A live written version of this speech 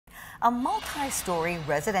A multi-story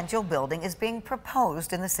residential building is being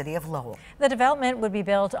proposed in the city of Lowell. The development would be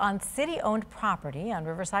built on city-owned property on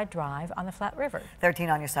Riverside Drive on the Flat River. 13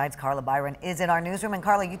 on your side's Carla Byron is in our newsroom. And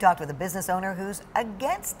Carla, you talked with a business owner who's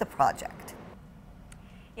against the project.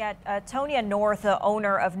 Yeah, Tonya North, the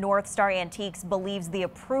owner of North Star Antiques, believes the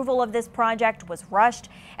approval of this project was rushed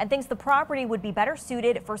and thinks the property would be better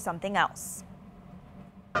suited for something else.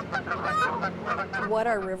 What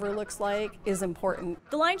our river looks like is important.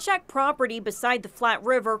 The Line Shack property beside the Flat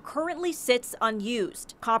River currently sits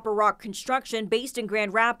unused. CopperRock Construction, based in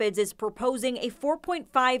Grand Rapids, is proposing a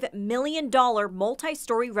 $4.5 million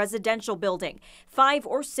multi-story residential building, 5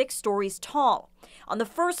 or 6 stories tall. On the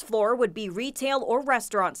first floor would be retail or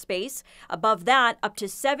restaurant space. Above that, up to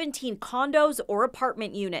 17 condos or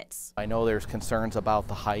apartment units. I know there's concerns about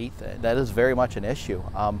the height. That is very much an issue.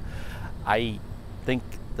 I think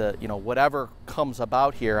that, whatever comes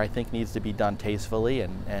about here, I think needs to be done tastefully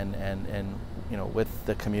and with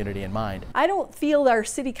the community in mind. I don't feel our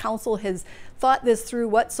city council has thought this through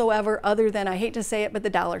whatsoever, other than, I hate to say it, but the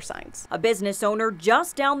dollar signs. A business owner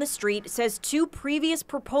just down the street says 2 previous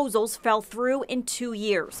proposals fell through in 2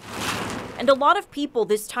 years. And a lot of people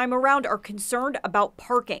this time around are concerned about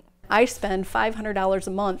parking. I spend $500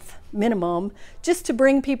 a month minimum just to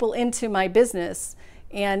bring people into my business.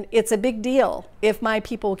 And it's a big deal if my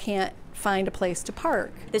people can't find a place to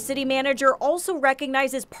park. The city manager also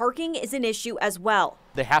recognizes parking is an issue as well.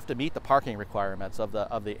 They have to meet the parking requirements of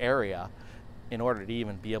the area in order to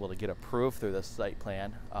even be able to get approved through this site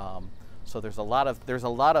plan. So there's a lot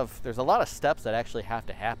of steps that actually have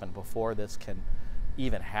to happen before this can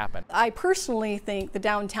even happen. I personally think the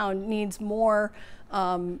downtown needs more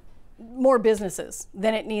businesses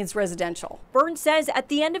than it needs residential. Burns says at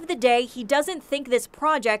the end of the day, he doesn't think this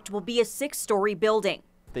project will be a 6-story building.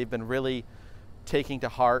 They've been really taking to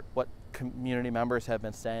heart what community members have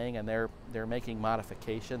been saying, and they're making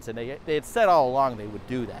modifications, and they had said all along they would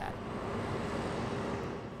do that.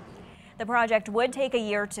 The project would take a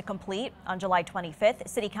year to complete. On July 25th,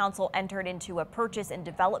 City Council entered into a purchase and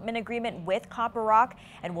development agreement with CopperRock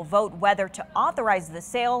and will vote whether to authorize the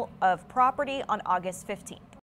sale of property on August 15th.